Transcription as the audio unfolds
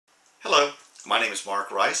Hello, my name is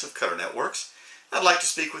Mark Rice of Cutter Networks. I'd like to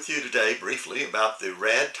speak with you today briefly about the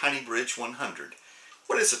RAD TinyBridge 100.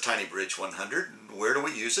 What is a TinyBridge 100 and where do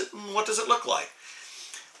we use it and what does it look like?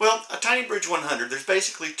 Well, a TinyBridge 100, there's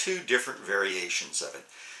basically two different variations of it.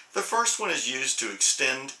 The first one is used to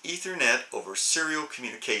extend Ethernet over serial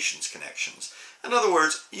communications connections. In other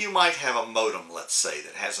words, you might have a modem, let's say,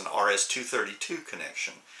 that has an RS-232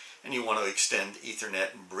 connection, and you want to extend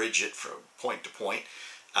Ethernet and bridge it from point to point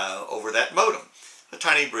over that modem. The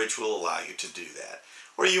TinyBridge will allow you to do that.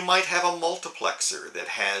 Or you might have a multiplexer that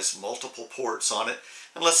has multiple ports on it,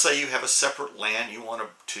 and let's say you have a separate LAN you want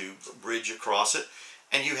to bridge across it,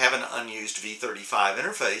 and you have an unused V35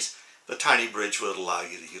 interface. The TinyBridge will allow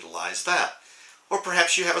you to utilize that. Or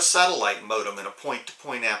perhaps you have a satellite modem in a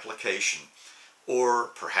point-to-point application. Or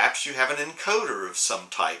perhaps you have an encoder of some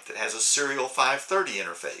type that has a serial 530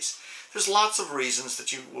 interface. There's lots of reasons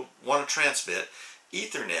that you will want to transmit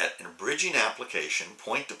Ethernet in a bridging application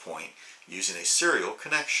point-to-point using a serial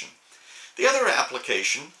connection. The other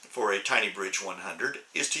application for a TinyBridge 100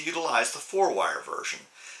 is to utilize the 4-wire version.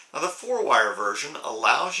 Now the 4-wire version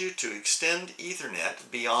allows you to extend Ethernet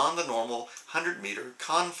beyond the normal 100-meter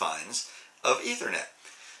confines of Ethernet.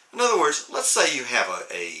 In other words, let's say you have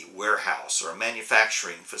a warehouse or a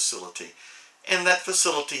manufacturing facility, and that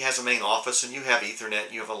facility has a main office and you have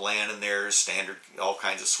Ethernet, you have a LAN in there, standard, all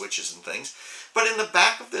kinds of switches and things. But in the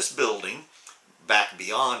back of this building, back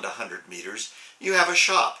beyond 100 meters, you have a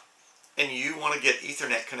shop and you want to get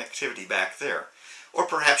Ethernet connectivity back there. Or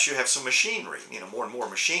perhaps you have some machinery. More and more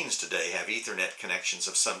machines today have Ethernet connections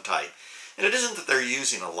of some type. And it isn't that they're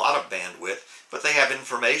using a lot of bandwidth, but they have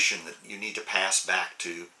information that you need to pass back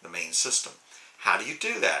to the main system. How do you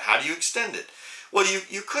do that? How do you extend it? Well,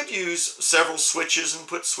 you could use several switches and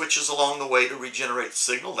put switches along the way to regenerate the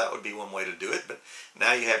signal. That would be one way to do it. But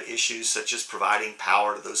now you have issues such as providing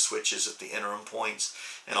power to those switches at the interim points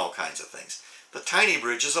and all kinds of things. The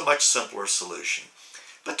TinyBridge is a much simpler solution.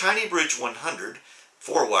 The TinyBridge 100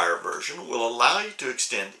 4-wire version will allow you to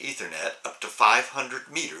extend Ethernet up to 500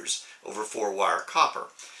 meters over 4-wire copper.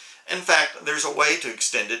 In fact, there's a way to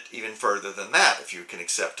extend it even further than that if you can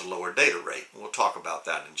accept a lower data rate. We'll talk about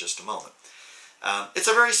that in just a moment. It's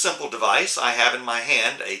a very simple device. I have in my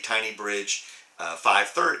hand a TinyBridge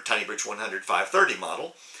 100 530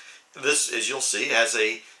 model. This, as you'll see, has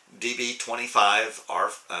a DB25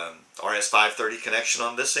 RS530 connection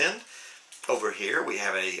on this end. Over here we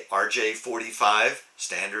have a RJ45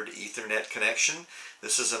 standard Ethernet connection.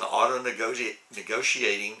 This is an auto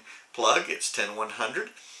negotiating plug. It's 10100.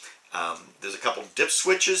 There's a couple dip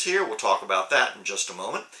switches here. We'll talk about that in just a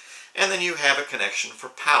moment. And then you have a connection for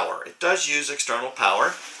power. It does use external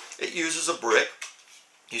power. It uses a brick.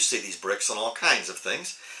 You see these bricks on all kinds of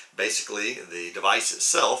things. Basically, the device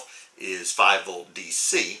itself is 5-volt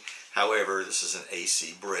DC. However, this is an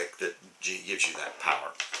AC brick that gives you that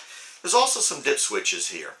power. There's also some dip switches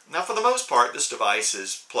here. Now, for the most part, this device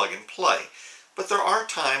is plug and play, but there are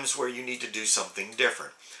times where you need to do something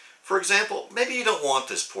different. For example, maybe you don't want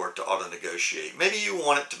this port to auto-negotiate. Maybe you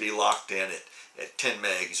want it to be locked in at 10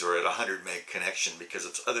 megs or at 100 meg connection because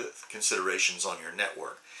it's other considerations on your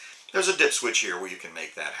network. There's a dip switch here where you can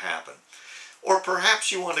make that happen. Or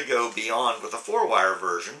perhaps you want to go beyond with a 4-wire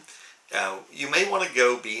version. You may want to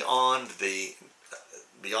go beyond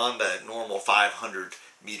that normal 500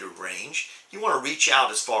 meter range. You want to reach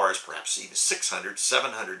out as far as perhaps even 600,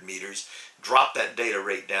 700 meters, drop that data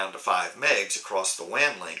rate down to 5 megs across the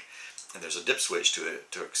WAN link, and there's a dip switch to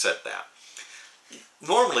accept that.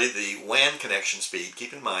 Normally the WAN connection speed,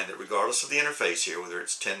 keep in mind that regardless of the interface here, whether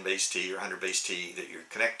it's 10 base T or 100 base T that you're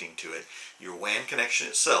connecting to it, your WAN connection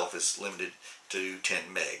itself is limited to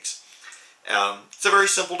 10 megs. It's a very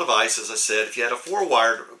simple device, as I said. If you had a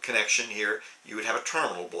 4-wire connection here, you would have a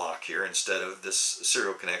terminal block here instead of this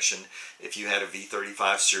serial connection. If you had a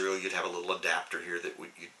V35 serial, you'd have a little adapter here that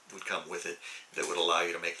would come with it that would allow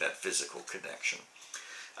you to make that physical connection.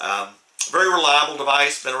 Very reliable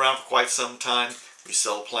device, been around for quite some time. We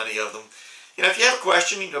sell plenty of them. If you have a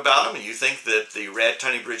question about them and you think that the RAD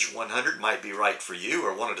TinyBridge 100 might be right for you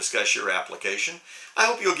or want to discuss your application, I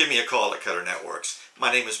hope you'll give me a call at Cutter Networks.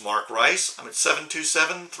 My name is Mark Rice. I'm at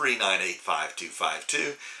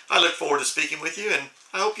 727-398-5252. I look forward to speaking with you, and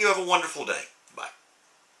I hope you have a wonderful day.